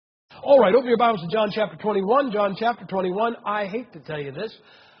All right, open your Bibles to John chapter 21. John chapter 21. I hate to tell you this.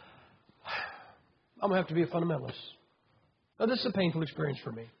 I'm going to have to be a fundamentalist. Now, this is a painful experience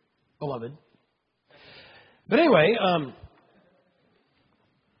for me, beloved. But anyway,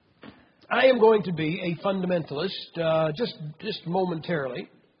 I am going to be a fundamentalist just momentarily.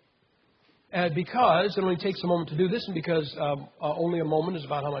 Because it only takes a moment to do this, and because only a moment is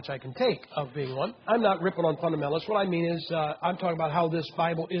about how much I can take of being one. I'm not ripping on fundamentalists. What I mean is I'm talking about how this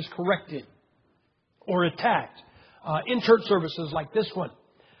Bible is corrected or attacked in church services like this one.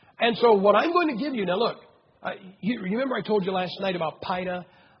 And so what I'm going to give you, now look, you remember I told you last night about PIDA?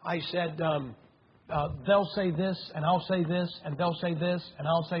 I said, they'll say this, and I'll say this, and they'll say this, and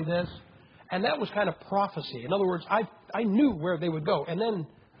I'll say this. And that was kind of prophecy. In other words, I knew where they would go. And then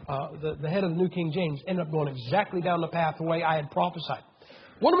the head of the New King James ended up going exactly down the path the way I had prophesied.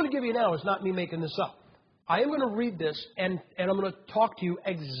 What I'm going to give you now is not me making this up. I am going to read this, and I'm going to talk to you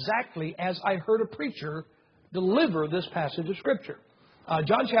exactly as I heard a preacher deliver this passage of Scripture.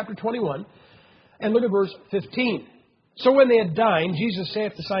 John chapter 21, and look at verse 15. So when they had dined, Jesus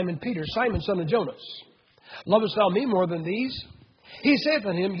saith to Simon Peter, Simon, son of Jonas, lovest thou me more than these? He saith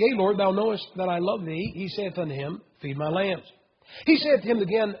unto him, Yea, Lord, thou knowest that I love thee. He saith unto him, Feed my lambs. He saith to him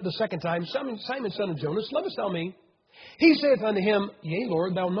again the second time, Simon, son of Jonas, lovest thou me? He saith unto him, Yea,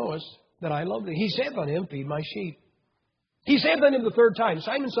 Lord, thou knowest that I love thee. He saith unto him, Feed my sheep. He saith unto him the third time,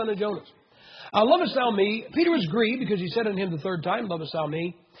 Simon, son of Jonas, lovest thou me? Peter was grieved because he said unto him the third time, Lovest thou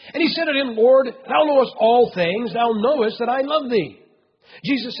me? And he said unto him, Lord, thou knowest all things. Thou knowest that I love thee.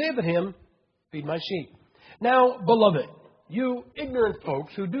 Jesus saith unto him, Feed my sheep. Now, beloved, you ignorant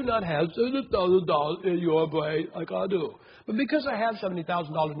folks who do not have $70,000 in your brain like I do. But because I have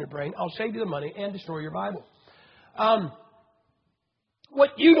 $70,000 in your brain, I'll save you the money and destroy your Bible. What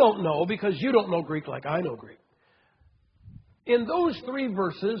you don't know, because you don't know Greek like I know Greek, in those three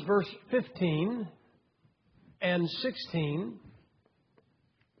verses, verse 15 and 16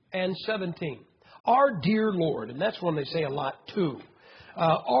 and 17, our dear Lord, and that's one they say a lot too,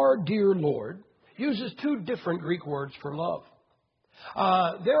 our dear Lord uses two different Greek words for love.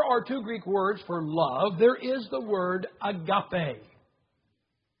 There are two Greek words for love. There is the word agape.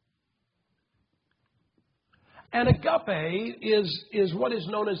 And agape is what is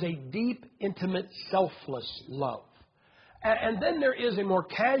known as a deep, intimate, selfless love. And then there is a more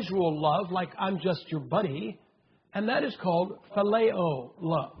casual love, like I'm just your buddy, and that is called Phileo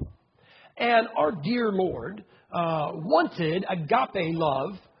love. And our dear Lord wanted agape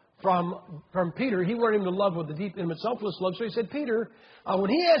love from Peter. He wanted him to love with a deep, intimate, selfless love. So he said, Peter, when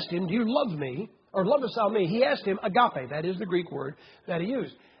he asked him, do you love me, or lovest thou me? He asked him agape. That is the Greek word that he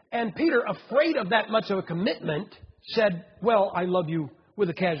used. And Peter, afraid of that much of a commitment, said, well, I love you with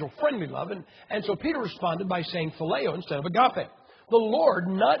a casual, friendly love. And so Peter responded by saying phileo instead of agape. The Lord,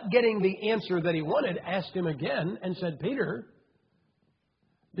 not getting the answer that he wanted, asked him again and said, Peter,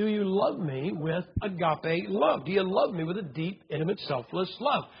 do you love me with agape love? Do you love me with a deep, intimate, selfless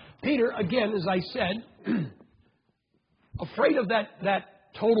love? Peter, again, as I said, afraid of that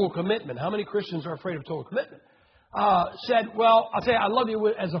total commitment. How many Christians are afraid of total commitment? Said, well, I'll tell you, I love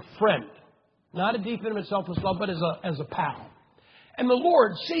you as a friend. Not a deep, intimate, selfless love, but as a pal. And the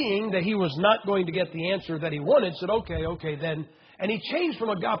Lord, seeing that he was not going to get the answer that he wanted, said, okay, then. And he changed from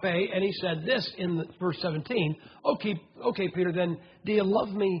agape, and he said this in verse 17. Okay, Peter, then, do you love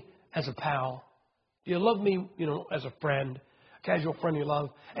me as a pal? Do you love me, as a friend? Casual, friendly love.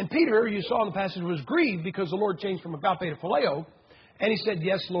 And Peter, you saw in the passage, was grieved because the Lord changed from agape to phileo. And he said,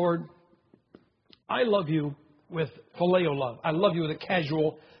 yes, Lord, I love you with phileo love. I love you with a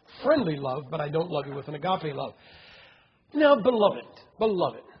casual, friendly love, but I don't love you with an agape love. Now,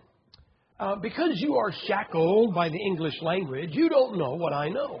 beloved, because you are shackled by the English language, you don't know what I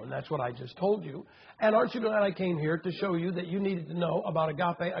know. And that's what I just told you. And aren't you glad I came here to show you that you needed to know about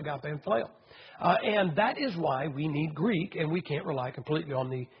agape, and phileo? And that is why we need Greek, and we can't rely completely on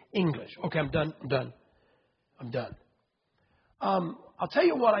the English. Okay, I'm done. I'll tell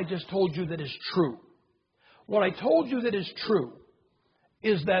you what I just told you that is true. What I told you that is true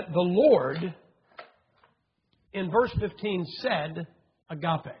is that the Lord, in verse 15, said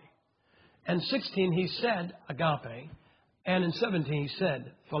agape. And 16, he said agape. And in 17, he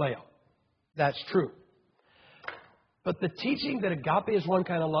said phileo. That's true. But the teaching that agape is one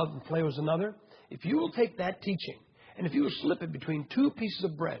kind of love and phileo is another, if you will take that teaching and if you will slip it between two pieces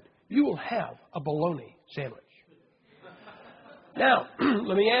of bread, you will have a bologna sandwich. Now,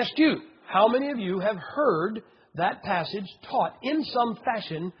 let me ask you, how many of you have heard that passage taught in some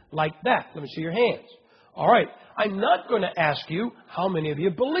fashion like that? Let me see your hands. All right. I'm not going to ask you how many of you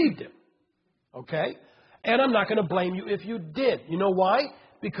believed him. Okay? And I'm not going to blame you if you did. You know why?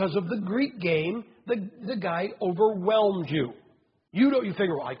 because of the Greek game, the guy overwhelmed you. You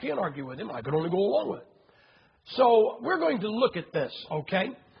figure, well, I can't argue with him. I can only go along with it. So we're going to look at this, okay?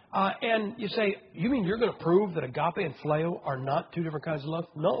 And you say, you mean you're going to prove that agape and phileo are not two different kinds of love?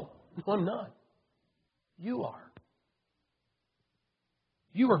 No, I'm not. You are.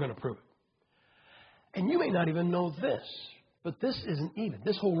 You are going to prove it. And you may not even know this, but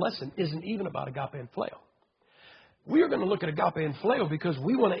this whole lesson isn't even about agape and phileo. We are going to look at agape and phileo because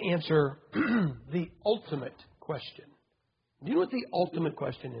we want to answer the ultimate question. Do you know what the ultimate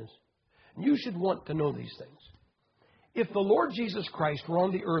question is? You should want to know these things. If the Lord Jesus Christ were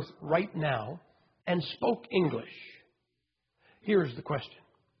on the earth right now and spoke English, here's the question.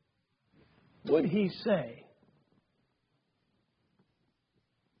 Would he say,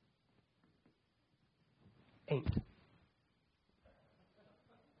 ain't?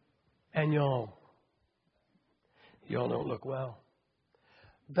 And y'all don't look well.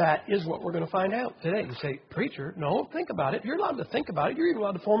 That is what we're going to find out today. You say, preacher, no, think about it. You're allowed to think about it. You're even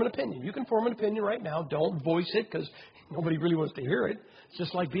allowed to form an opinion. You can form an opinion right now. Don't voice it because nobody really wants to hear it. It's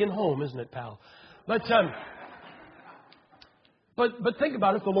just like being home, isn't it, pal? But think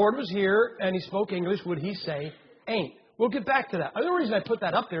about it. If the Lord was here and he spoke English, would he say, ain't? We'll get back to that. The only reason I put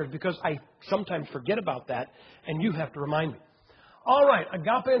that up there is because I sometimes forget about that, and you have to remind me. All right,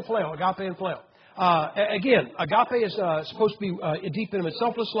 agape and phileo, agape and phileo. Again, agape is supposed to be a deep, intimate,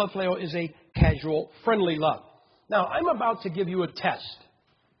 selfless love. Phileo is a casual, friendly love. Now, I'm about to give you a test.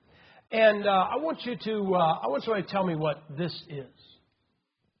 And I want you to tell me what this is.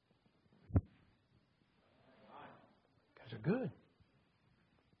 You guys are good.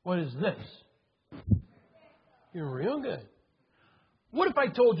 What is this? You're real good. What if I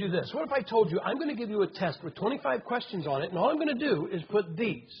told you this? What if I told you I'm going to give you a test with 25 questions on it, and all I'm going to do is put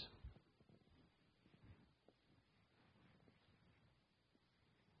these.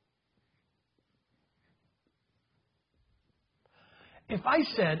 If I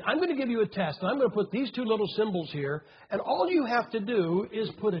said, I'm going to give you a test, and I'm going to put these two little symbols here, and all you have to do is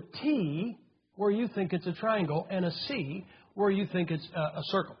put a T where you think it's a triangle and a C where you think it's a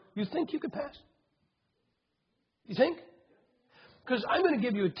circle. You think you could pass? You think? Because I'm going to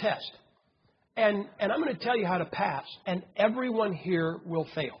give you a test, and I'm going to tell you how to pass, and everyone here will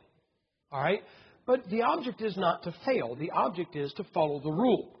fail. All right? But the object is not to fail. The object is to follow the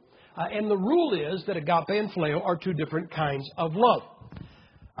rule. And the rule is that agape and phileo are two different kinds of love.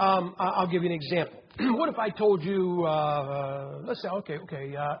 I'll give you an example. What if I told you, let's say, okay,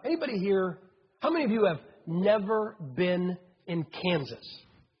 anybody here, how many of you have never been in Kansas?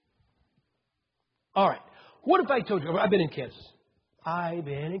 All right. What if I told you, I've been in Kansas. I've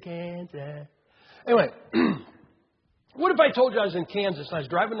been in Kansas. Anyway, what if I told you I was in Kansas and I was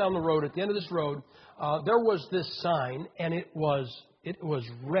driving down the road, at the end of this road, there was this sign, and it was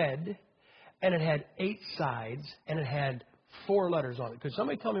red, and it had 8 sides, and it had 4 letters on it. Could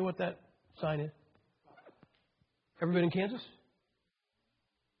somebody tell me what that sign is? Ever been in Kansas?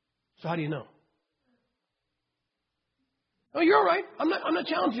 So how do you know? Oh, you're all right. I'm not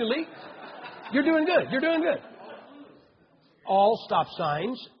challenging you, Lee. You're doing good. You're doing good. All stop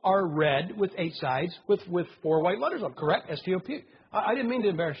signs are red with 8 sides with 4 white letters on them. Correct? S-T-O-P. I didn't mean to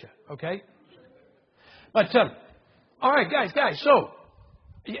embarrass you. Okay? But, all right, guys. So,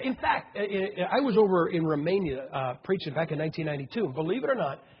 in fact, I was over in Romania preaching back in 1992. Believe it or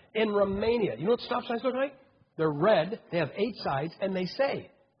not, in Romania, you know what stop signs look like? They're red, they have 8 sides, and they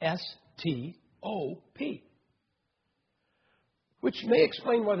say S-T-O-P. Which may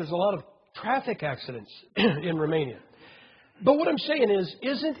explain why there's a lot of traffic accidents in Romania. But what I'm saying is,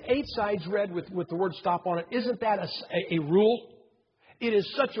 isn't 8 sides red with the word stop on it? Isn't that a rule? It is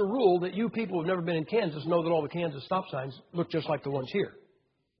such a rule that you people who have never been in Kansas know that all the Kansas stop signs look just like the ones here.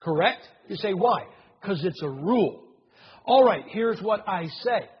 Correct? You say, why? Because it's a rule. All right, here's what I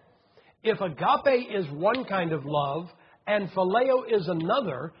say. If agape is one kind of love and phileo is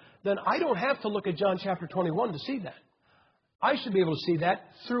another, then I don't have to look at John chapter 21 to see that. I should be able to see that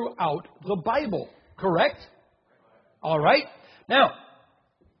throughout the Bible. Correct? All right. Now,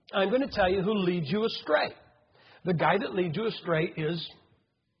 I'm going to tell you who leads you astray. The guy that leads you astray is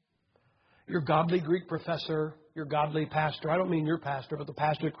your godly Greek professor, your godly pastor. I don't mean your pastor, but the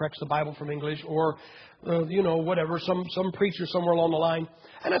pastor that corrects the Bible from English, or, whatever, some preacher somewhere along the line.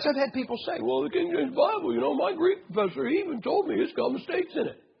 And I've had people say, well, the King James Bible, my Greek professor, he even told me it's got mistakes in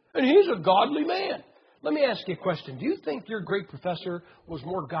it. And he's a godly man. Let me ask you a question. Do you think your Greek professor was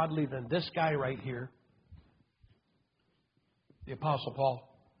more godly than this guy right here? The Apostle Paul.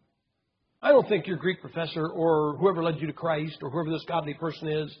 I don't think your Greek professor or whoever led you to Christ or whoever this godly person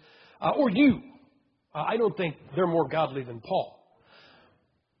is, or you, I don't think they're more godly than Paul.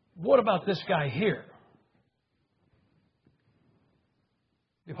 What about this guy here?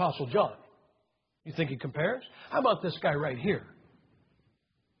 The Apostle John. You think he compares? How about this guy right here?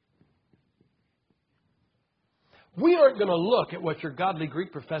 We aren't going to look at what your godly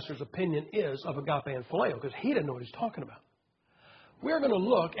Greek professor's opinion is of agape and phileo, because he didn't know what he's talking about. We're going to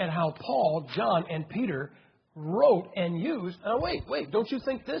look at how Paul, John, and Peter wrote and used. Wait, don't you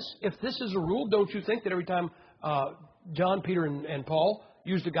think this? If this is a rule, don't you think that every time John, Peter, and Paul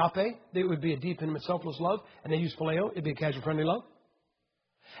used agape, it would be a deep, intimate, selfless love, and they used phileo, it'd be a casual, friendly love?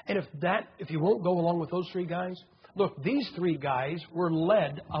 And if you won't go along with those three guys, look, these three guys were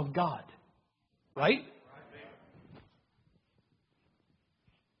led of God, right?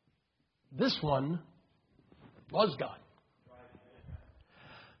 This one was God.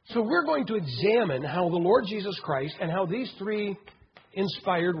 So we're going to examine how the Lord Jesus Christ and how these three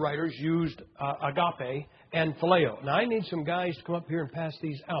inspired writers used agape and phileo. Now, I need some guys to come up here and pass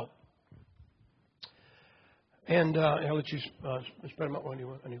these out. And I'll let you spread them out.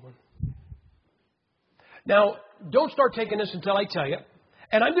 Anyone? Now, don't start taking this until I tell you.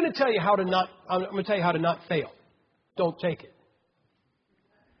 And I'm going to tell you how to not. I'm going to tell you how to not fail. Don't take it.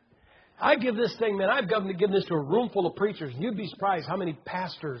 I give this thing, man. I've given this to a room full of preachers, and you'd be surprised how many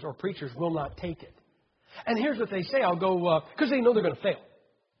pastors or preachers will not take it. And here's what they say. I'll go because they know they're going to fail.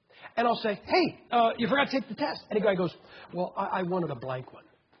 And I'll say, "Hey, you forgot to take the test." And the guy goes, "Well, I wanted a blank one."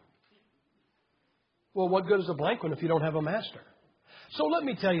 Well, what good is a blank one if you don't have a master? So let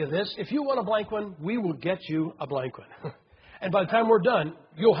me tell you this. If you want a blank one, we will get you a blank one. And by the time we're done,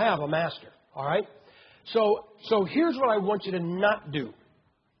 you'll have a master. All right? So here's what I want you to not do.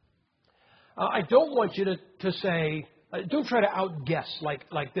 I don't want you to say, don't try to outguess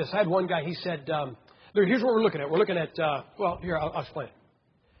like this. I had one guy, he said, here's what we're looking at. We're looking at, here, I'll explain it.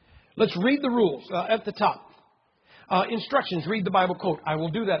 Let's read the rules at the top. Instructions, read the Bible quote. I will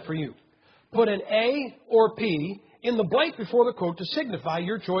do that for you. Put an A or P in the blank before the quote to signify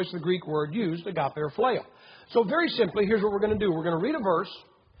your choice of the Greek word used, agape or phileo. So very simply, here's what we're going to do. We're going to read a verse,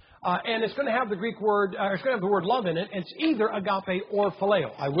 and it's going to have the Greek word, it's going to have the word love in it. And it's either agape or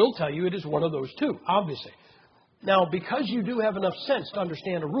phileo. I will tell you it is one of those two, obviously. Now, because you do have enough sense to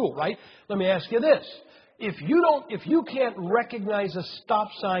understand a rule, right? Let me ask you this. If you can't recognize a stop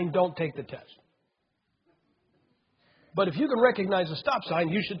sign, don't take the test. But if you can recognize a stop sign,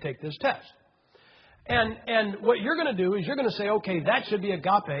 you should take this test. And what you're going to do is you're going to say, okay, that should be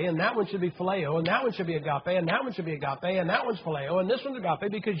agape, and that one should be phileo, and that one should be agape, and that one should be agape, and that one's phileo, and this one's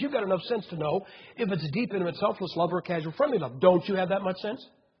agape, because you've got enough sense to know if it's a deep, intimate, selfless love or a casual, friendly love. Don't you have that much sense?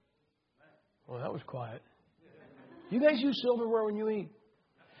 Well, that was quiet. You guys use silverware when you eat.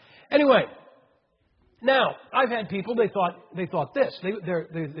 Anyway, now, I've had people, they thought this.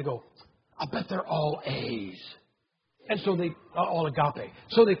 They go, I bet they're all A's. And so they, all agape.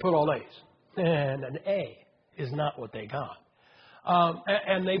 So they put all A's. And an A is not what they got.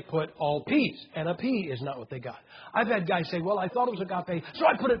 And they put all P's. And a P is not what they got. I've had guys say, well, I thought it was agape, so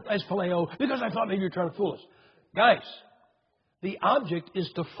I put it as phileo because I thought maybe you were trying to fool us. Guys, the object is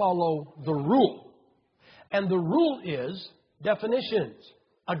to follow the rule. And the rule is definitions.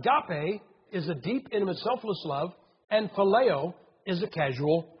 Agape is a deep, intimate, selfless love, and phileo is a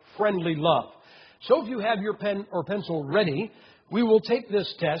casual, friendly love. So if you have your pen or pencil ready, we will take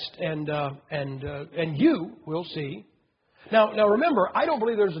this test, and you will see. Now remember, I don't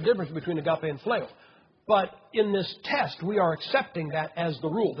believe there's a difference between agape and phileo. But in this test, we are accepting that as the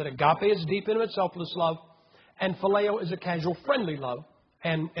rule, that agape is deep, intimate, selfless love, and phileo is a casual, friendly love,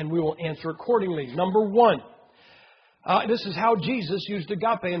 and we will answer accordingly. Number one, this is how Jesus used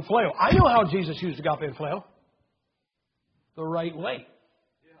agape and phileo. I know how Jesus used agape and phileo. The right way.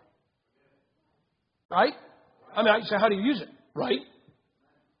 Right? I mean, I say, how do you use it? Right?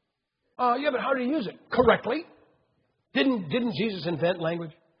 Yeah, but how do you use it? Correctly. Didn't Jesus invent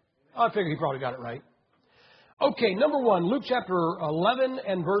language? I figure he probably got it right. Okay, number one, Luke chapter 11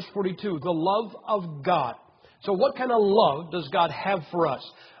 and verse 42, the love of God. So what kind of love does God have for us?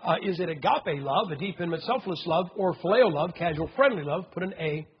 Is it agape love, a deep, intimate, selfless love, or phileo love, casual, friendly love? Put an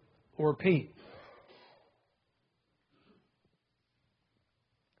A or a P.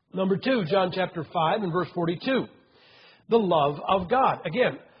 Number two, John chapter 5 and verse 42. The love of God.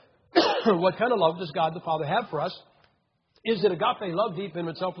 Again, what kind of love does God the Father have for us? Is it agape love, deep,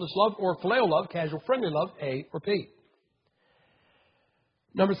 intimate, selfless love, or phileo love, casual, friendly love, A or P?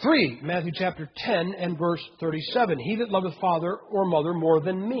 Number three, Matthew chapter 10 and verse 37. He that loveth father or mother more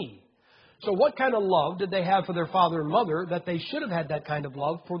than me. So what kind of love did they have for their father and mother that they should have had that kind of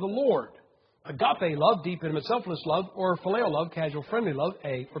love for the Lord? Agape love, deep, intimate, selfless love, or phileo love, casual, friendly love,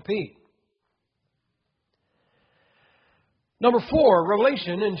 A or P? Number 4,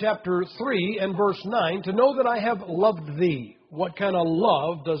 Revelation in chapter 3 and verse 9, to know that I have loved thee. What kind of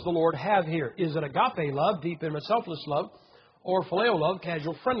love does the Lord have here? Is it agape love, deep, intimate, selfless love, or phileo love,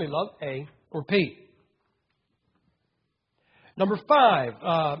 casual, friendly love, A or P? Number 5,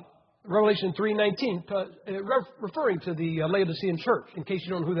 Revelation 3:19, referring to the Laodicean church. In case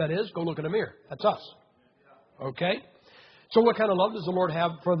you don't know who that is, go look in a mirror. That's us. Okay? So what kind of love does the Lord have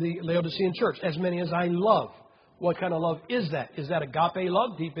for the Laodicean church? As many as I love. What kind of love is that? Is that agape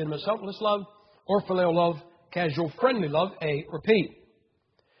love, deep, intimate, selfless love, or phileo love, casual, friendly love, A or P?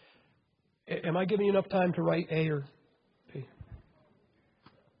 Am I giving you enough time to write A or P?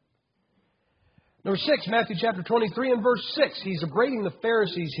 Number 6, Matthew chapter 23 and verse 6. He's upbraiding the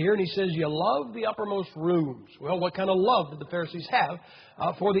Pharisees here, and he says, you love the uppermost rooms. Well, what kind of love did the Pharisees have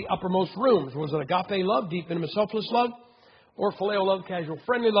for the uppermost rooms? Was it agape love, deep, intimate, selfless love, or phileo love, casual,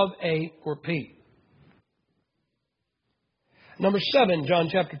 friendly love, A or P? Number 7, John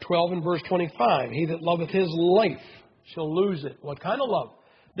chapter 12 and verse 25. He that loveth his life shall lose it. What kind of love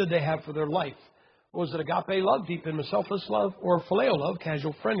did they have for their life? Was it agape love, deep, intimate, selfless love, or phileo love,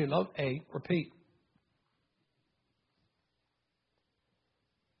 casual, friendly love, A or P?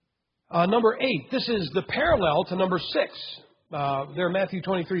 Number 8, this is the parallel to number 6. There, Matthew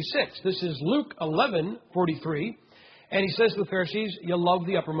 23:6. This is Luke 11:43. And he says to the Pharisees, you love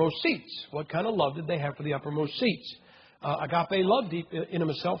the uppermost seats. What kind of love did they have for the uppermost seats? Agape love, deep,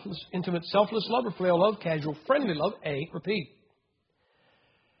 intimate, selfless love, or phileo love, casual, friendly love, A or P?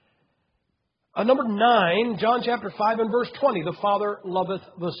 Number 9, John chapter 5 and verse 20. The Father loveth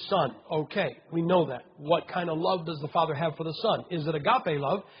the Son. Okay, we know that. What kind of love does the Father have for the Son? Is it agape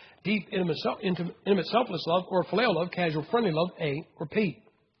love, deep, intimate, selfless love, or phileo love, casual, friendly love, A or P?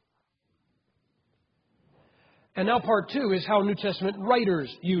 And now part 2 is how New Testament writers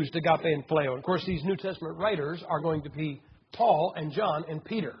used agape and phileo. Of course, these New Testament writers are going to be Paul and John and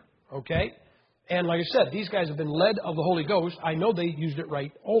Peter. Okay? And like I said, these guys have been led of the Holy Ghost. I know they used it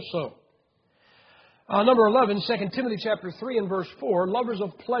right also. Number 11, 2 Timothy chapter 3 and verse 4, lovers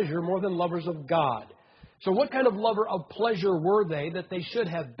of pleasure more than lovers of God. So what kind of lover of pleasure were they that they should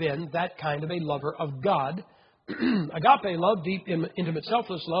have been that kind of a lover of God? Agape love, deep, intimate,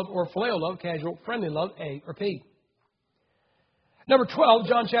 selfless love, or phileo love, casual, friendly love, A or P? Number 12,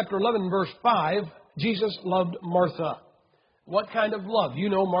 John chapter 11, verse 5, Jesus loved Martha. What kind of love? You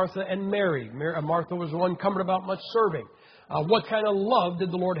know Martha and Mary. Martha was the one cumbered about much serving. What kind of love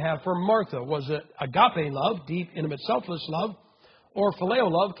did the Lord have for Martha? Was it agape love, deep, intimate, selfless love, or phileo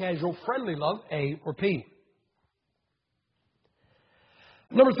love, casual, friendly love, A or P?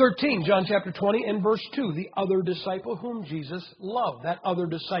 Number 13, John chapter 20 and verse 2, the other disciple whom Jesus loved. That other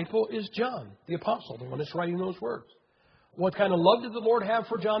disciple is John, the apostle, the one that's writing those words. What kind of love did the Lord have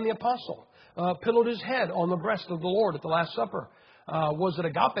for John the apostle? Pillowed his head on the breast of the Lord at the Last Supper. Was it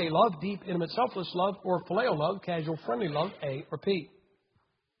agape love, deep, intimate, selfless love, or phileo love, casual, friendly love, A or P?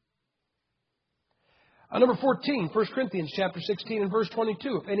 Number 14, 1 Corinthians chapter 16 and verse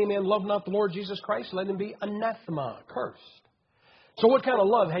 22. If any man love not the Lord Jesus Christ, let him be anathema, cursed. So what kind of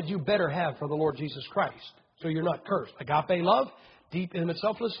love had you better have for the Lord Jesus Christ so you're not cursed? Agape love, deep, intimate,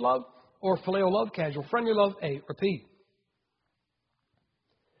 selfless love, or phileo love, casual, friendly love, A or P?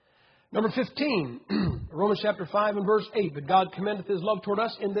 Number 15, Romans chapter 5 and verse 8. But God commendeth his love toward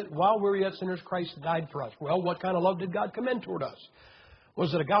us in that while we were yet sinners, Christ died for us. Well, what kind of love did God commend toward us?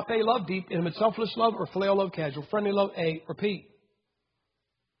 Was it agape love, deep, intimate, selfless love, or phileo love, casual, friendly love, A or P?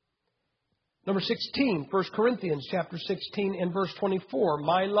 Number 16, 1 Corinthians chapter 16 and verse 24.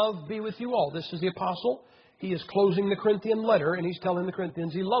 My love be with you all. This is the apostle. He is closing the Corinthian letter, and he's telling the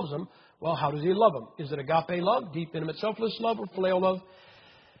Corinthians he loves them. Well, how does he love them? Is it agape love, deep, intimate, selfless love, or phileo love,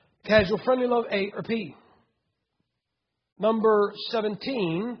 casual, friendly love, A or P? Number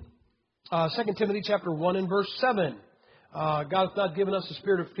 17, 2 Timothy chapter 1 and verse 7. God hath not given us a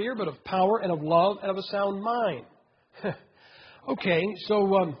spirit of fear, but of power and of love and of a sound mind. Okay,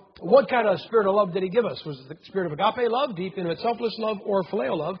 so what kind of spirit of love did he give us? Was it the spirit of agape love, deep, intimate, selfless love, or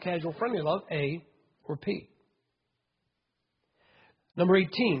phileo love, casual, friendly love, A or P? Number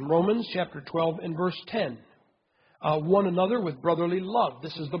 18, Romans chapter 12 and verse 10. One another with brotherly love.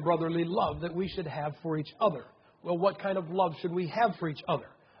 This is the brotherly love that we should have for each other. Well, what kind of love should we have for each other?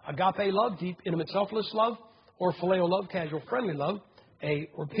 Agape love, deep, intimate, selfless love, or phileo love, casual, friendly love,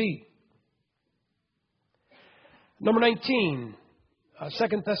 A or P? Number 19,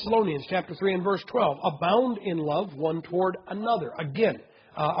 2 Thessalonians chapter 3 and verse 12. Abound in love one toward another. Again,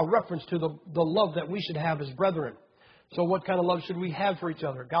 a reference to the love that we should have as brethren. So what kind of love should we have for each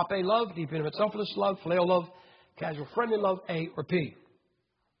other? Agape love, deep, intimate, selfless love, phileo love, casual, friendly love, A or P?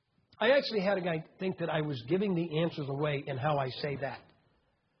 I actually had a guy think that I was giving the answers away in how I say that.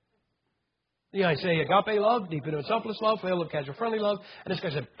 Yeah, I say agape love, deep into selfless love, phileo love, casual friendly love. And this guy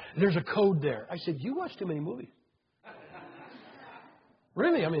said, there's a code there. I said, you watch too many movies.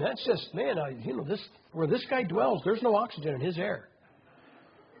 Really? I mean, that's just, man, where this guy dwells, there's no oxygen in his air.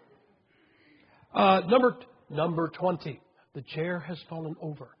 Number 20. The chair has fallen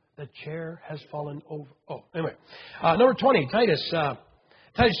over. The chair has fallen over. Oh, anyway. Number 20, Titus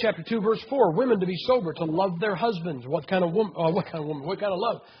chapter 2, verse 4. Women to be sober, to love their husbands. What kind of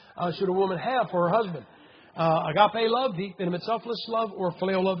love should a woman have for her husband? Agape love, deep, intimate, selfless love, or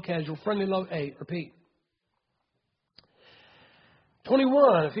phileo love, casual, friendly love, A or P.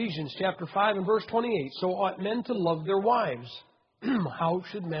 21, Ephesians chapter 5 and verse 28. So ought men to love their wives. How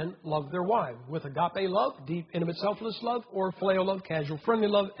should men love their wives? With agape love, deep, intimate, selfless love, or phileo love, casual, friendly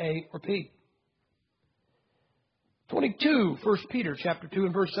love, A or P. 22, 1 Peter chapter 2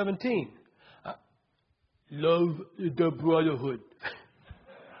 and verse 17. Love the brotherhood.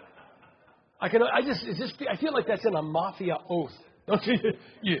 I feel like that's in a mafia oath. Don't you?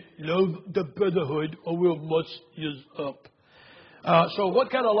 Yeah, love the brotherhood, or we'll muss you up. So what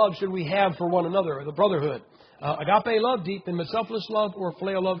kind of love should we have for one another, or the brotherhood? Agape love, deep and selfless love, or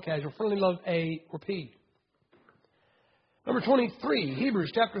phileo love, casual, friendly love, A or P. Number 23,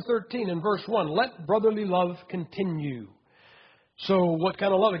 Hebrews chapter 13 and verse 1. Let brotherly love continue. So what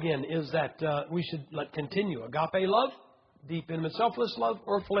kind of love, again, is that we should let continue? Agape love, deep, intimate, selfless love,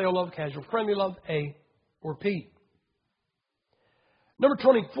 or phileo love, casual, friendly love, A or P. Number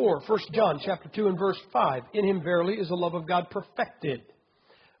 24, 1 John chapter 2 and verse 5. In him verily is the love of God perfected.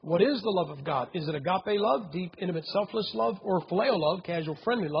 What is the love of God? Is it agape love, deep, intimate, selfless love, or phileo love, casual,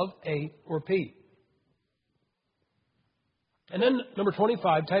 friendly love, A or P? And then number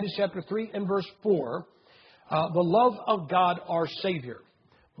 25, Titus chapter 3 and verse 4. The love of God our Savior.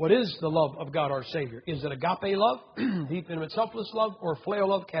 What is the love of God our Savior? Is it agape love, deep, intimate, selfless love, or phileo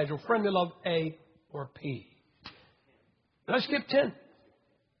love, casual, friendly love, A or P? Did I skip 10?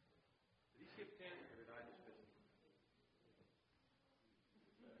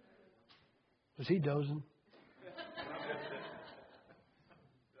 Was he dozing?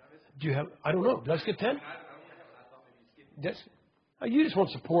 Do you have? I don't know. Did I skip 10? Yes. Oh, you just want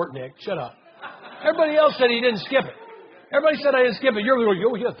support, Nick. Shut up. Everybody else said he didn't skip it. Everybody said I didn't skip it. You're going,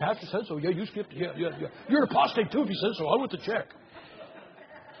 oh, yeah, Pastor said so. Yeah, you skipped it. Yeah. You're an apostate too if he said so. I went to check.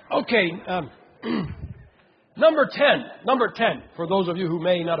 Okay. Number 10. Number 10. For those of you who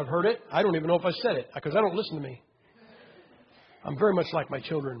may not have heard it, I don't even know if I said it because I don't listen to me. I'm very much like my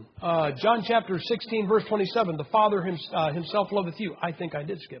children. John chapter 16, verse 27. The Father himself loveth you. I think I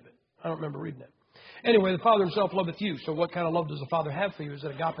did skip it. I don't remember reading it. Anyway, the Father himself loveth you. So what kind of love does the Father have for you? Is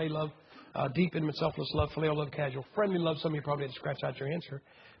it agape love, deep, intimate, selfless love, phileo love, casual, friendly love? Some of you probably had to scratch out your answer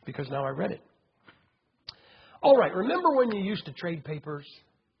because now I read it. All right. Remember when you used to trade papers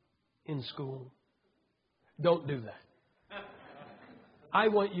in school? Don't do that. I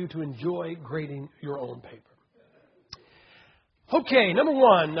want you to enjoy grading your own paper. Okay, number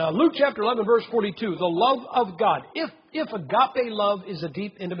 1, Luke chapter 11, verse 42, the love of God. If agape love is a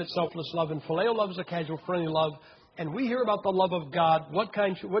deep, intimate, selfless love, and phileo love is a casual, friendly love, and we hear about the love of God, what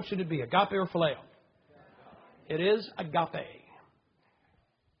should it be, agape or phileo? It is agape.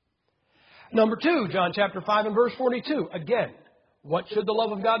 Number 2, John chapter 5 and verse 42, again, what should the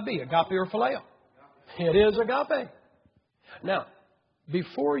love of God be, agape or phileo? It is agape. Now,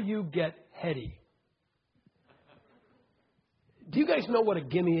 before you get heady, do you guys know what a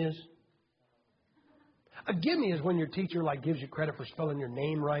gimme is? A gimme is when your teacher gives you credit for spelling your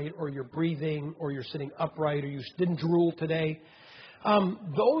name right, or you're breathing, or you're sitting upright, or you didn't drool today.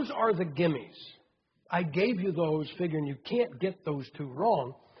 Those are the gimmes. I gave you those figuring you can't get those two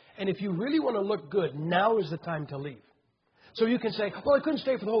wrong. And if you really want to look good, now is the time to leave. So you can say, well, I couldn't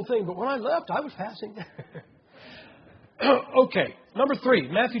stay for the whole thing, but when I left, I was passing. Okay, number 3,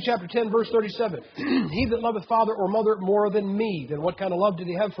 Matthew chapter 10, verse 37. He that loveth father or mother more than me, then what kind of love did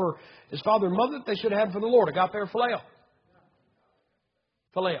he have for his father and mother that they should have had for the Lord? Agape or phileo?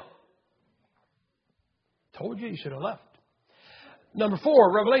 Phileo. Told you should have left. Number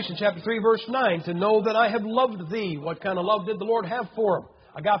 4, Revelation chapter 3, verse 9. To know that I have loved thee. What kind of love did the Lord have for him?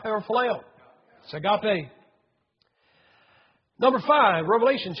 Agape or phileo? It's agape. Number 5,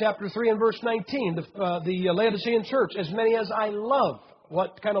 Revelation chapter 3 and verse 19, the Laodicean church, as many as I love.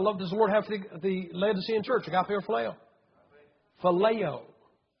 What kind of love does the Lord have for the Laodicean church, agape or phileo? Phileo.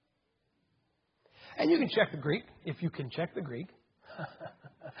 And you can check the Greek, if you can check the Greek.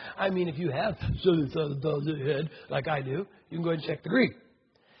 I mean, if you have head like I do, you can go ahead and check the Greek.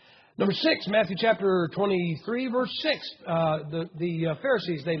 Number 6, Matthew chapter 23, verse 6. The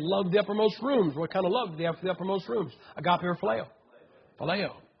Pharisees, they loved the uppermost rooms. What kind of love did they have for the uppermost rooms? Agape or phileo?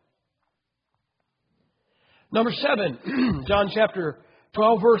 Phileo. Number 7, John chapter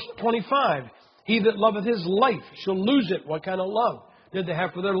 12, verse 25. He that loveth his life shall lose it. What kind of love did they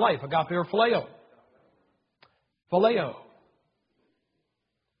have for their life? Agape or phileo? Phileo.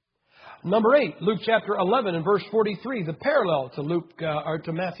 Number 8, Luke chapter 11 and verse 43, the parallel to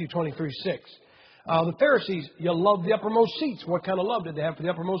to Matthew 23, 6. The Pharisees, you love the uppermost seats. What kind of love did they have for the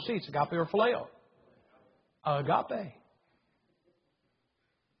uppermost seats? Agape or phileo? Agape.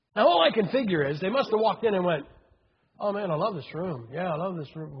 Now, all I can figure is they must have walked in and went, oh, man, I love this room. Yeah, I love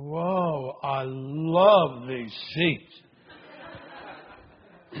this room. Whoa, I love these seats.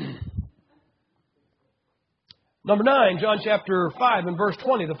 Number 9, John chapter 5 and verse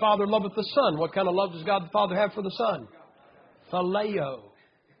 20. The Father loveth the Son. What kind of love does God the Father have for the Son? Phileo.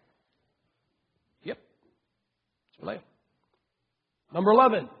 Yep. It's phileo. Number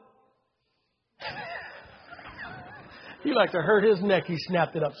 11. He like to hurt his neck. He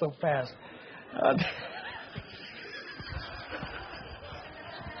snapped it up so fast. I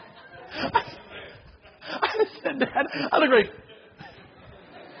said that. I look like...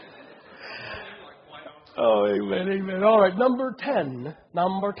 Oh, amen, amen. All right, number 10.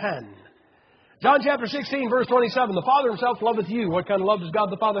 John chapter 16, verse 27. The Father himself loveth you. What kind of love does God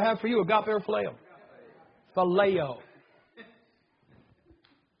the Father have for you? Agape or phileo? Phileo.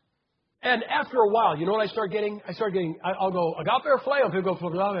 And after a while, you know what I start getting? I'll go, agape or phileo? And people go,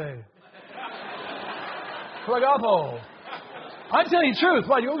 phileo. Phileo. I'm telling you the truth.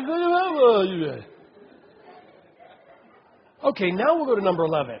 Why do you go, okay, now we'll go to number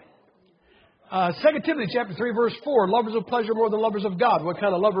 11. 2 Timothy chapter 3, verse 4, lovers of pleasure more than lovers of God. What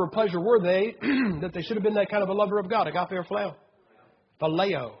kind of lover of pleasure were they that they should have been that kind of a lover of God? Agape or phileo?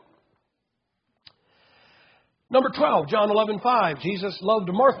 Phileo. Number 12, John 11:5. Jesus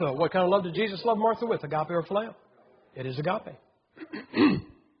loved Martha. What kind of love did Jesus love Martha with? Agape or phileo? It is agape.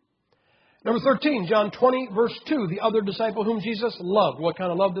 Number 13, John 20, verse 2. The other disciple whom Jesus loved. What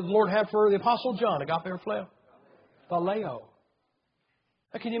kind of love did the Lord have for the Apostle John? Agape or phileo? Phileo.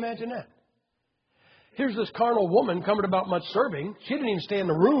 How can you imagine that? Here's this carnal woman coming about much serving. She didn't even stay in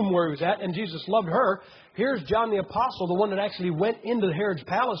the room where he was at, and Jesus loved her. Here's John the Apostle, the one that actually went into Herod's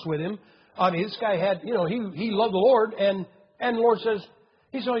palace with him. I mean, this guy had, he loved the Lord, and the Lord says,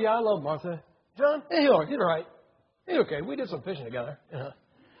 he said, oh, yeah, I love Martha. John, he's all right. He's okay. We did some fishing together.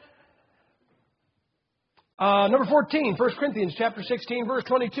 Number 14, 1 Corinthians chapter 16, verse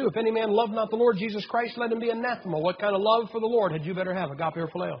 22. If any man love not the Lord Jesus Christ, let him be anathema. What kind of love for the Lord had you better have? Agape or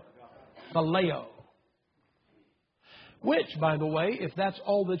phileo? Phileo. Which, by the way, if that's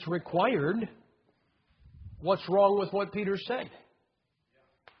all that's required, what's wrong with what Peter said?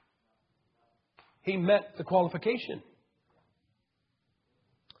 He met the qualification.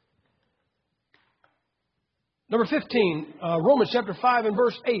 Number 15, Romans chapter 5 and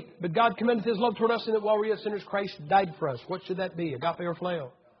verse 8. But God commendeth his love toward us in that while we were yet sinners, Christ died for us. What should that be? Agape or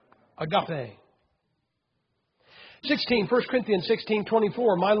phileo? Agape. 16, 1 Corinthians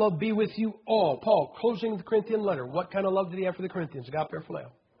 16:24. My love be with you all. Paul, closing the Corinthian letter. What kind of love did he have for the Corinthians? Agape or phileo?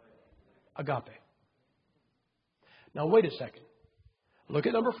 Agape. Now, wait a second. Look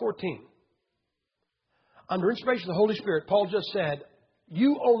at number 14. Under inspiration of the Holy Spirit, Paul just said,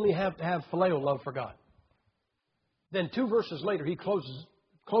 you only have to have phileo love for God. Then 2 verses later, he closes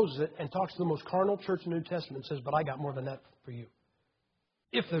it and talks to the most carnal church in the New Testament and says, but I got more than that for you.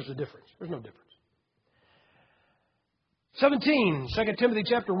 If there's a difference. There's no difference. 17, 2 Timothy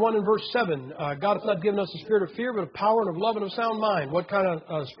chapter 1 and verse 7. God hath not given us a spirit of fear, but of power and of love and of sound mind. What kind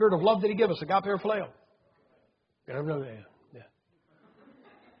of spirit of love did he give us? Agape or phileo? Yeah.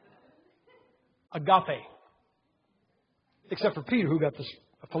 Agape. Except for Peter, who got the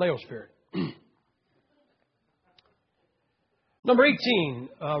phileo spirit. Number 18,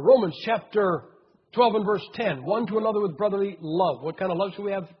 Romans chapter 12 and verse 10. One to another with brotherly love. What kind of love should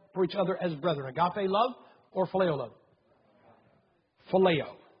we have for each other as brethren? Agape love or phileo love?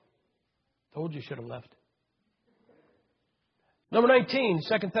 Phileo. Told you should have left. Number 19,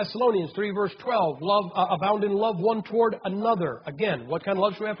 2 Thessalonians 3 verse 12. Love, abound in love one toward another. Again, what kind of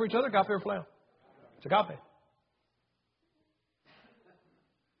love should we have for each other? Agape or phileo? It's agape.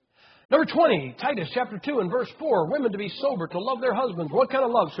 Number 20, Titus chapter 2 and verse 4. Women to be sober, to love their husbands. What kind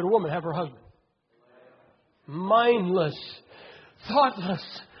of love should a woman have for her husband? Mindless,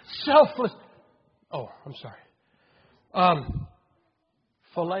 thoughtless, selfless. Oh, I'm sorry.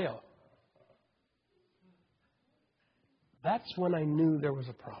 Phileo. That's when I knew there was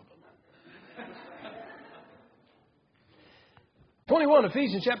a problem. 21,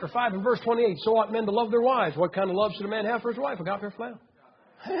 Ephesians chapter 5 and verse 28. So ought men to love their wives. What kind of love should a man have for his wife? Agape or phileo?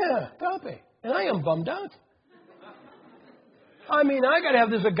 Yeah, agape. And I am bummed out. I mean, I got to have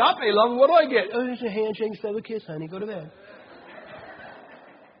this agape love. What do I get? Oh, there's a handshake instead of a kiss, honey. Go to bed.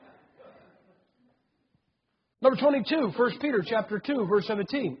 Number 22, 1 Peter chapter 2, verse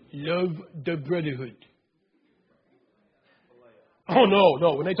 17. Love the brotherhood. Oh,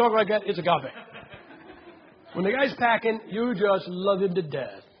 no. When they talk like that, it's agape. When the guy's packing, you just love him to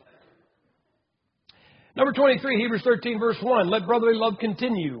death. Number 23, Hebrews 13, verse 1. Let brotherly love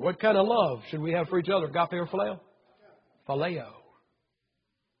continue. What kind of love should we have for each other? Agape or phileo? Phileo.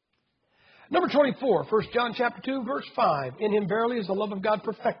 Number 24, 1 John chapter 2, verse 5. In him verily is the love of God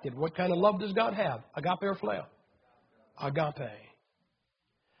perfected. What kind of love does God have? Agape or phileo? Agape.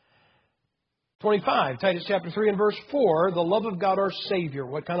 25, Titus chapter 3 and verse 4. The love of God our Savior.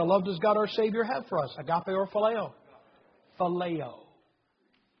 What kind of love does God our Savior have for us? Agape or phileo? Phileo.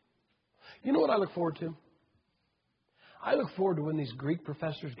 You know what I look forward to? I look forward to when these Greek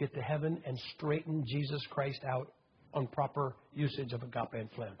professors get to heaven and straighten Jesus Christ out on proper usage of agape and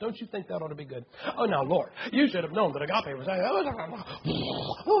phileo. Don't you think that ought to be good? Oh, now, Lord, you should have known that agape was...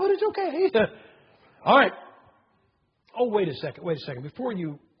 Oh, but it's okay. All right. Oh, wait a second.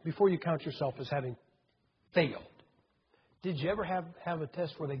 Before you count yourself as having failed, did you ever have a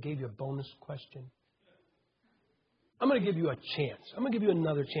test where they gave you a bonus question? I'm going to give you a chance. I'm going to give you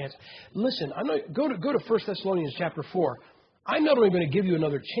another chance. Listen, go to 1 Thessalonians chapter 4. I'm not only going to give you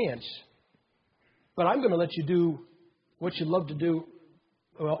another chance, but I'm going to let you do what you love to do.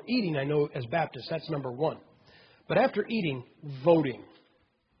 Well, eating, I know, as Baptists, that's number one. But after eating, voting.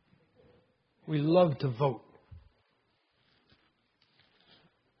 We love to vote.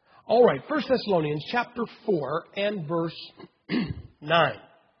 All right, 1 Thessalonians chapter 4 and verse 9.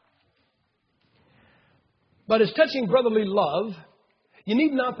 But as touching brotherly love, you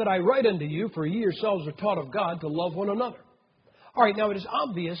need not that I write unto you, for ye yourselves are taught of God to love one another. All right, now it is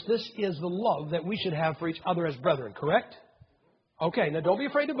obvious this is the love that we should have for each other as brethren, correct? Okay, now don't be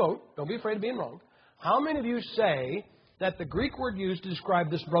afraid to vote. Don't be afraid of being wrong. How many of you say that the Greek word used to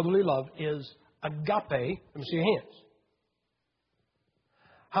describe this brotherly love is agape? Let me see your hands.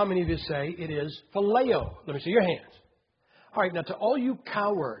 How many of you say it is phileo? Let me see your hands. All right, now to all you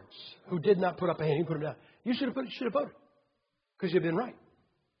cowards who did not put up a hand, you put them down. You should have voted because you've been right.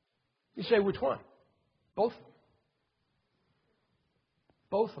 You say, which one? Both of them.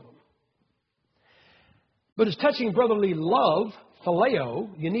 Both of them. But as touching brotherly love,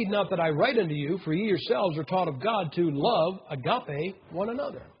 phileo, you need not that I write unto you, for ye yourselves are taught of God to love, agape, one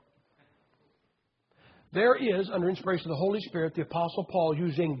another. There is, under inspiration of the Holy Spirit, the Apostle Paul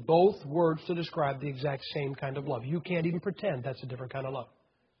using both words to describe the exact same kind of love. You can't even pretend that's a different kind of love.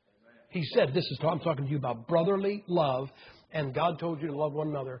 He said, I'm talking to you about brotherly love, and God told you to love one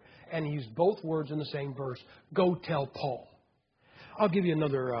another, and he used both words in the same verse. Go tell Paul. I'll give you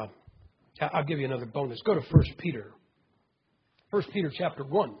another bonus. Go to 1 Peter. 1 Peter chapter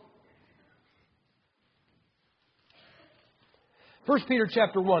 1. 1 Peter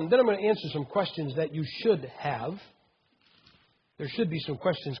chapter 1. Then I'm going to answer some questions that you should have. There should be some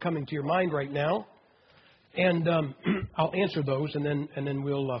questions coming to your mind right now. And I'll answer those, and then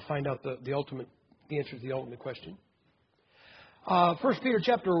we'll find out the answer to the ultimate question. 1 Peter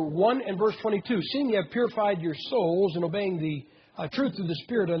chapter 1 and verse 22. Seeing you have purified your souls in obeying the truth of the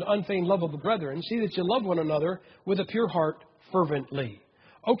Spirit and unfeigned love of the brethren, see that you love one another with a pure heart fervently.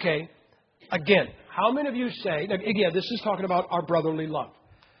 Okay, again, how many of you say, again, this is talking about our brotherly love.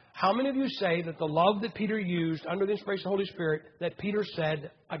 How many of you say that the love that Peter used under the inspiration of the Holy Spirit, that Peter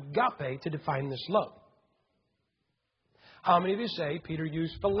said agape to define this love? How many of you say Peter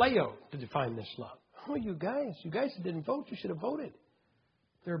used phileo to define this love? Oh, you guys that didn't vote, you should have voted.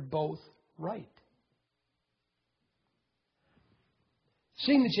 They're both right.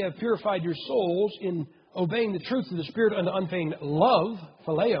 Seeing that you have purified your souls in obeying the truth of the Spirit unto unfeigned love,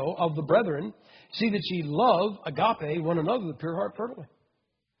 phileo, of the brethren, see that ye love, agape, one another with pure heart fervently.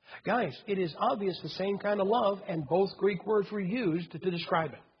 Guys, it is obvious the same kind of love, and both Greek words were used to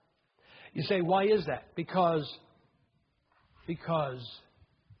describe it. You say, why is that? Because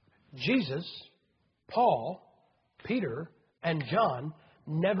Jesus, Paul, Peter, and John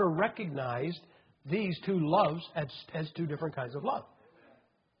never recognized these two loves as two different kinds of love.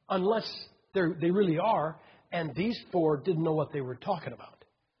 Unless they really are, and these four didn't know what they were talking about.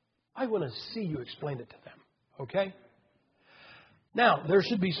 I want to see you explain it to them, okay? Now, there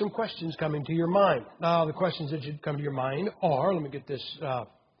should be some questions coming to your mind. Now, the questions that should come to your mind are, let me get this one.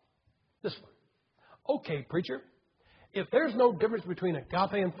 Okay, preacher, If there's no difference between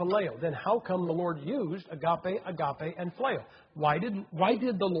agape and phileo, then how come the Lord used agape, and phileo? Why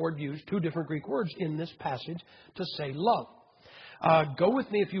did the Lord use two different Greek words in this passage to say love? Go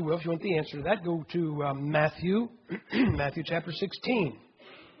with me, if you will, if you want the answer to that. Go to Matthew, Matthew chapter 16.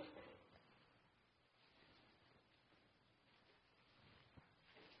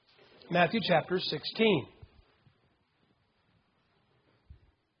 Matthew chapter 16.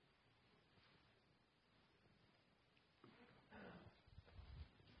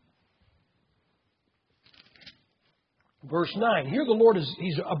 Verse 9. Here the Lord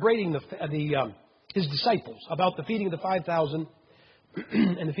he's upbraiding his disciples about the feeding of the 5,000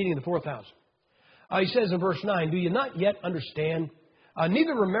 and the feeding of the 4,000. He says in verse 9, do you not yet understand?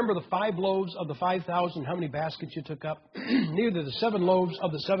 Neither remember the 5 loaves of the 5,000, how many baskets you took up? Neither the 7 loaves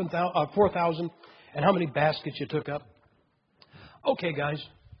of the 4,000, and how many baskets you took up? Okay, guys.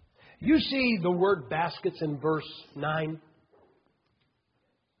 You see the word baskets in verse 9?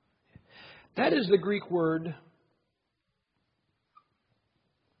 That is the Greek word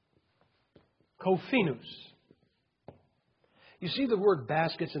kophinus. You see the word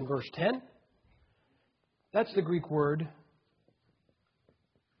baskets in verse 10? That's the Greek word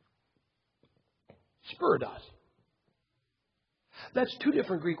spiridos. That's 2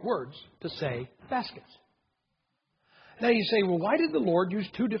 different Greek words to say baskets. Now you say, well, why did the Lord use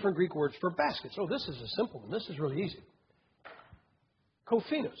 2 different Greek words for baskets? Oh, this is a simple one. This is really easy.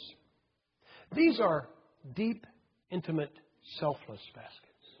 Kophinus. These are deep, intimate, selfless baskets.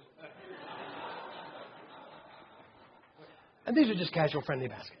 And these are just casual, friendly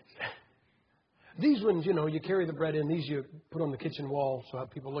baskets. These ones, you carry the bread in. These you put on the kitchen wall so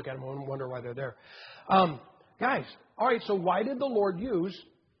people look at them and wonder why they're there. Guys, all right, so why did the Lord use,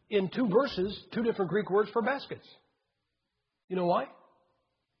 in 2 verses, 2 different Greek words for baskets? You know why?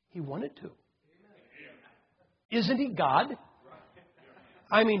 He wanted to. Isn't He God?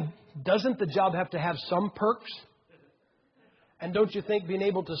 I mean, doesn't the job have to have some perks? And don't you think being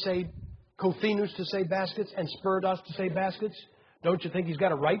able to say kophinus to say baskets and spiridos to say baskets, don't you think He's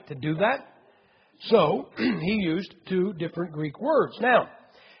got a right to do that? So, He used 2 different Greek words. Now,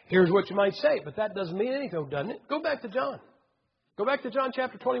 here's what you might say, but that doesn't mean anything, doesn't it? Go back to John. Go back to John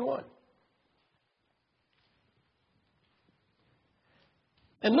chapter 21.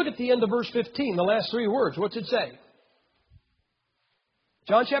 And look at the end of verse 15, the last 3 words. What's it say?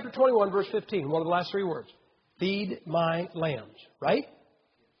 John chapter 21, verse 15, one of the last 3 words. Feed my lambs, right?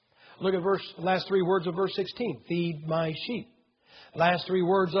 Look at the last 3 words of verse 16. Feed my sheep. Last 3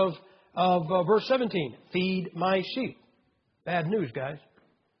 words of verse 17. Feed my sheep. Bad news, guys.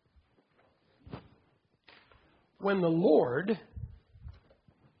 When the Lord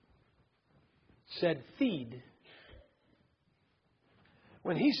said feed,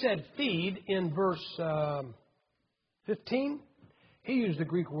 when He said feed in verse 15, He used the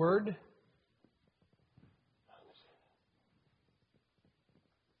Greek word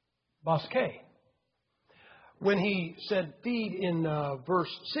baske. When He said feed in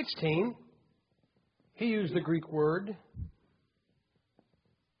verse 16, He used the Greek word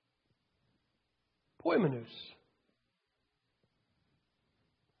poimenus.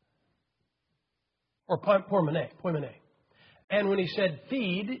 Or poimene. And when He said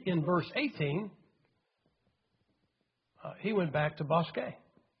feed in verse 18, He went back to baske.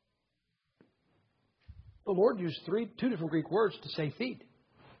 The Lord used 2 different Greek words to say feed.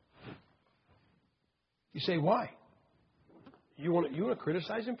 You say, why? You want to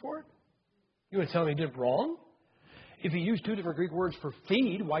criticize Him for it? You want to tell Him He did wrong? If He used 2 different Greek words for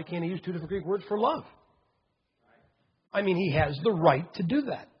feed, why can't He use 2 different Greek words for love? I mean, He has the right to do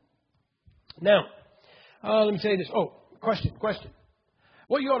that. Now, let me say this. Oh, question.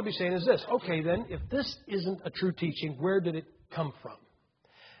 What you ought to be saying is this. Okay, then, if this isn't a true teaching, where did it come from?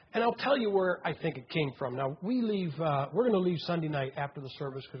 And I'll tell you where I think it came from. Now, we're going to leave Sunday night after the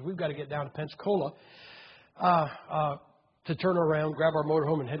service because we've got to get down to Pensacola to turn around, grab our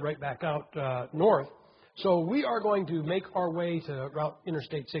motorhome, and head right back out north. So we are going to make our way to Route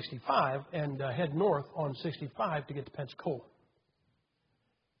Interstate 65 and head north on 65 to get to Pensacola.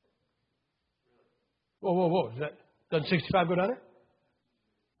 Whoa. Doesn't 65 go down there?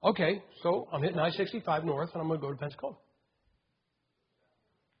 Okay, so I'm hitting I-65 north, and I'm going to go to Pensacola.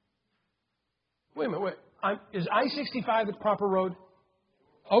 Wait a minute. Is I-65 the proper road?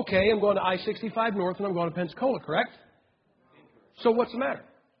 Okay, I'm going to I-65 north, and I'm going to Pensacola, correct? So what's the matter?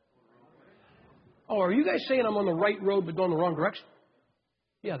 Oh, are you guys saying I'm on the right road but going the wrong direction?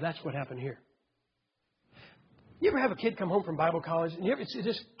 Yeah, that's what happened here. You ever have a kid come home from Bible college, and it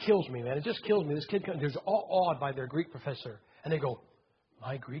just kills me, man. It just kills me. This kid, they're all awed by their Greek professor, and they go,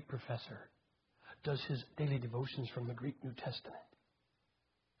 my Greek professor does his daily devotions from the Greek New Testament.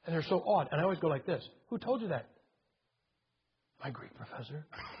 And they're so odd. And I always go like this. Who told you that? My Greek professor.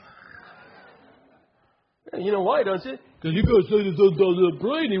 You know why, don't you? Because you go say the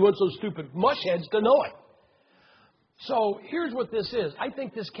brain. He wants those stupid mushheads to know it. So here's what this is. I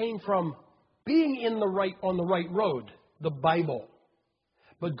think this came from being on the right road, the Bible,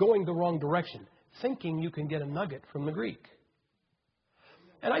 but going the wrong direction, thinking you can get a nugget from the Greek.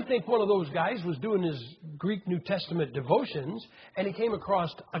 And I think one of those guys was doing his Greek New Testament devotions, and he came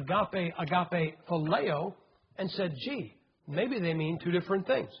across agape, phileo, and said, gee, maybe they mean two different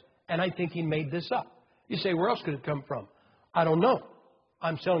things. And I think he made this up. You say, where else could it come from? I don't know.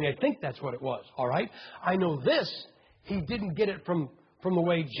 I'm telling you, I think that's what it was, all right? I know this. He didn't get it from the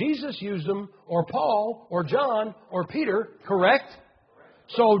way Jesus used them, or Paul, or John, or Peter, correct?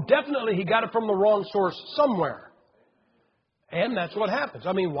 So definitely he got it from the wrong source somewhere. And that's what happens.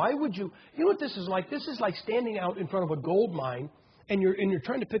 I mean, why would you... You know what this is like? This is like standing out in front of a gold mine, and you're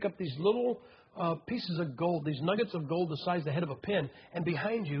trying to pick up these little pieces of gold, these nuggets of gold the size of the head of a pin, and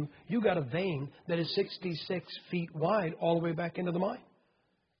behind you, you got a vein that is 66 feet wide all the way back into the mine.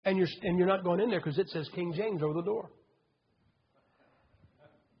 And you're not going in there because it says King James over the door.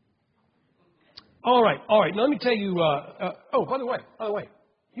 All right. Now let me tell you... by the way,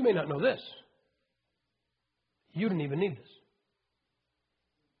 you may not know this. You didn't even need this.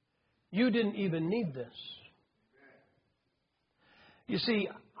 You didn't even need this. You see,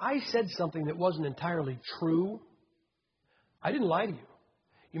 I said something that wasn't entirely true. I didn't lie to you.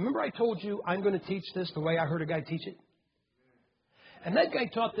 You remember I told you I'm going to teach this the way I heard a guy teach it? And that guy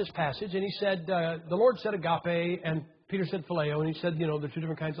taught this passage, and he said, the Lord said agape, and Peter said phileo, and he said, there are two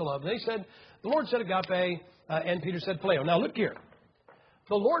different kinds of love. And they said, the Lord said agape, and Peter said phileo. Now look here.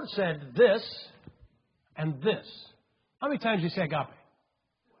 The Lord said this and this. How many times did he say agape?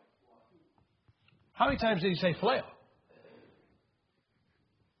 How many times did he say phileo?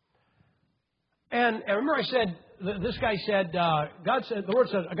 And remember I said, this guy said, the Lord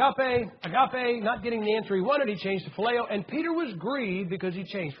said, agape, not getting the answer he wanted, he changed to phileo. And Peter was grieved because he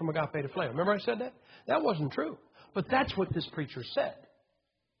changed from agape to phileo. Remember I said that? That wasn't true. But that's what this preacher said.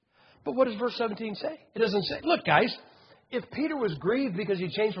 But what does verse 17 say? It doesn't say, look guys, if Peter was grieved because he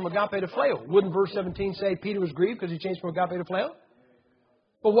changed from agape to phileo, wouldn't verse 17 say Peter was grieved because he changed from agape to phileo?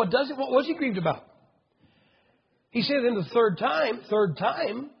 But what was he grieved about? He said in the third time,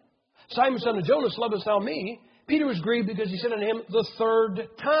 Simon, son of Jonas, lovest thou me? Peter was grieved because he said unto him the third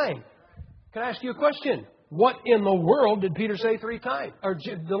time. Can I ask you a question? What in the world did Peter say 3 times? Or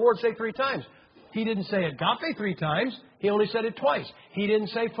the Lord say 3 times? He didn't say agape 3 times. He only said it twice. He didn't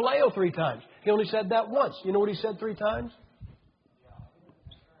say phileo 3 times. He only said that once. You know what he said 3 times?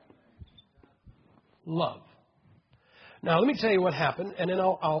 Love. Now, let me tell you what happened, and then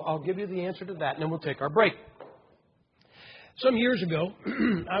I'll give you the answer to that, and then we'll take our break. Some years ago,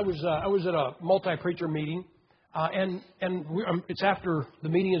 I was at a multi-preacher meeting, and it's after the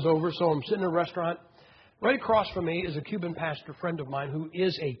meeting is over, so I'm sitting in a restaurant. Right across from me is a Cuban pastor friend of mine who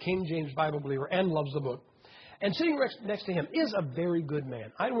is a King James Bible believer and loves the book. And sitting next to him is a very good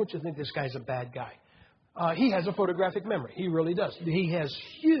man. I don't want you to think this guy's a bad guy. He has a photographic memory. He really does. He has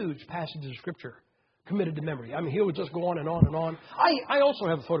huge passages of Scripture committed to memory. I mean, he would just go on and on and on. I also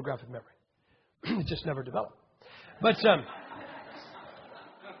have a photographic memory. It just never developed. But...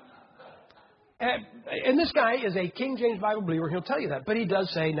 And this guy is a King James Bible believer. He'll tell you that. But he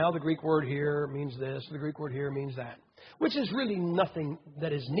does say, now the Greek word here means this, the Greek word here means that, which is really nothing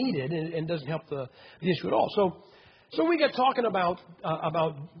that is needed and doesn't help the issue at all. So we get talking about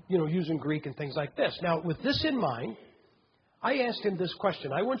using Greek and things like this. Now, with this in mind, I asked him this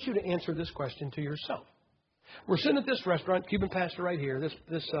question. I want you to answer this question to yourself. We're sitting at this restaurant, Cuban pastor right here,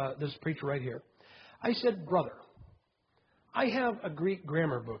 this preacher right here. I said, brother, I have a Greek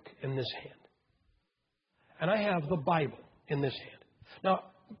grammar book in this hand. And I have the Bible in this hand. Now,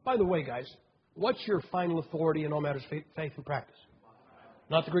 by the way, guys, what's your final authority in all matters of faith and practice?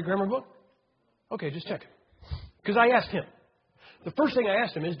 Not the Greek grammar book? Okay, just check it. Because I asked him. The first thing I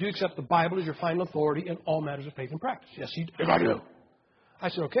asked him is, do you accept the Bible as your final authority in all matters of faith and practice? Yes, I do. I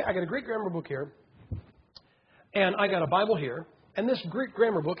said, okay, I got a Greek grammar book here. And I got a Bible here. And this Greek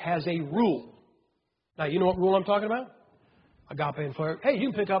grammar book has a rule. Now, you know what rule I'm talking about? Agape and phileo. Hey,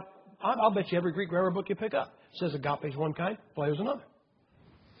 you can pick up. I'll bet you every Greek grammar book you pick up says agape is one kind, phileo is another.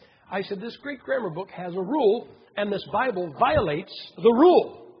 I said, this Greek grammar book has a rule, and this Bible violates the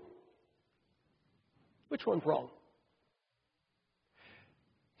rule. Which one's wrong?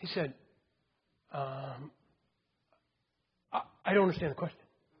 He said, I don't understand the question.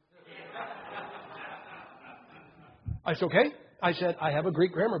 I said, okay. I said, I have a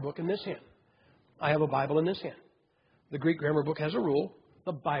Greek grammar book in this hand. I have a Bible in this hand. The Greek grammar book has a rule.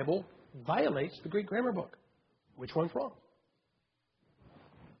 The Bible violates the Greek grammar book. Which one's wrong?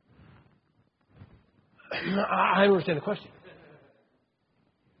 I don't understand the question.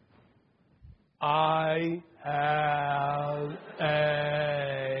 I have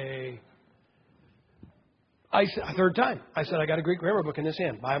a third time. I said, I got a Greek grammar book in this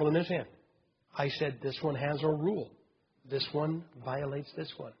hand, Bible in this hand. I said, this one has a rule. This one violates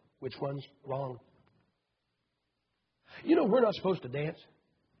this one. Which one's wrong? You know, we're not supposed to dance.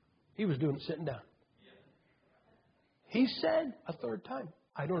 He was doing it sitting down. He said a third time,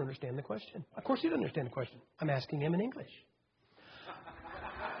 I don't understand the question. Of course he doesn't understand the question. I'm asking him in English.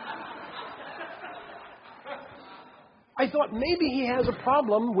 I thought maybe he has a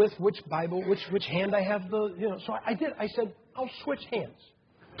problem with which Bible, which hand I have so I did. I said, I'll switch hands.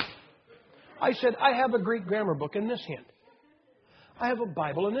 I said, I have a Greek grammar book in this hand. I have a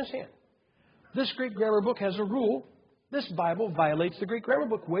Bible in this hand. This Greek grammar book has a rule. This Bible violates the Greek grammar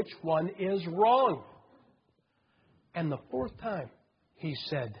book. Which one is wrong? And the fourth time, he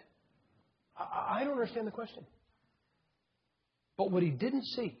said, I don't understand the question. But what he didn't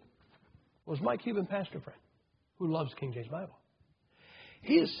see was my Cuban pastor friend who loves King James Bible.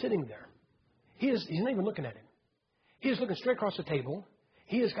 He is sitting there. He's not even looking at him. He is looking straight across the table.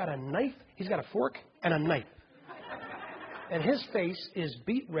 He has got a knife. He's got a fork and a knife. And his face is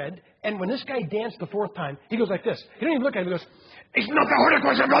beet red. And when this guy danced the fourth time, he goes like this. He didn't even look at him. He goes, it's not the hard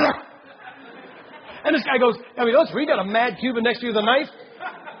question, brother. And this guy goes, listen, we got a mad Cuban next to you with a knife.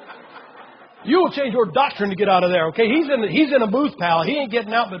 You will change your doctrine to get out of there, okay? He's in a booth, pal. He ain't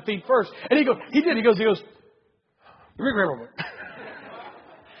getting out but feet first. And he goes, the Greek grammar book.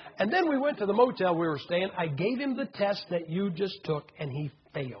 And then we went to the motel we were staying. I gave him the test that you just took, and he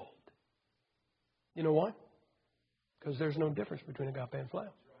failed. You know why? Because there's no difference between agape and phileo.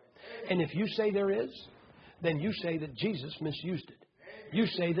 And if you say there is, then you say that Jesus misused it. You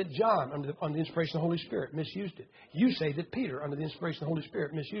say that John, under the inspiration of the Holy Spirit, misused it. You say that Peter, under the inspiration of the Holy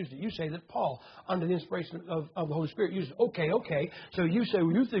Spirit, misused it. You say that Paul, under the inspiration of the Holy Spirit, used it. Okay. So you say,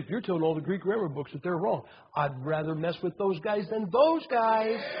 well, you think you're telling all the Greek grammar books that they're wrong. I'd rather mess with those guys than those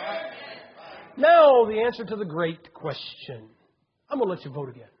guys. Now, the answer to the great question. I'm going to let you vote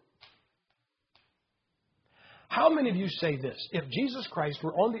again. How many of you say this? If Jesus Christ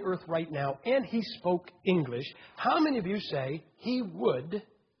were on the earth right now and he spoke English, how many of you say he would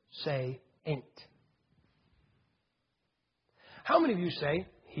say ain't? How many of you say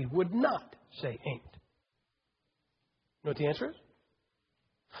he would not say ain't? You know what the answer is?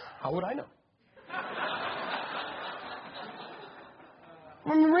 How would I know?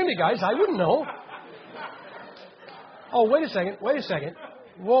 Really, guys, I wouldn't know. Oh, wait a second.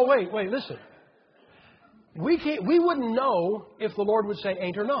 Well, wait, listen. We wouldn't know if the Lord would say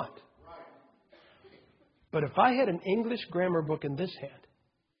ain't or not. But if I had an English grammar book in this hand,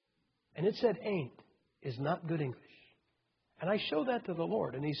 and it said ain't is not good English, and I show that to the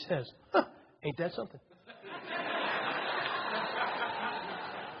Lord, and he says, ain't that something?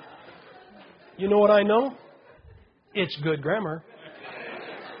 You know what I know? It's good grammar.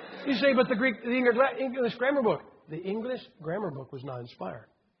 You say, but the English grammar book. The English grammar book was not inspired.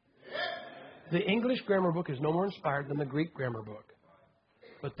 The English grammar book is no more inspired than the Greek grammar book.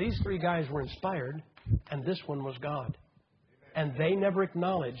 But these three guys were inspired, and this one was God. And they never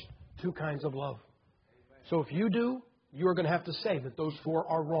acknowledged two kinds of love. So if you do, you are going to have to say that those four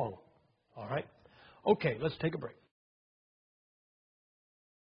are wrong. All right? Okay, let's take a break.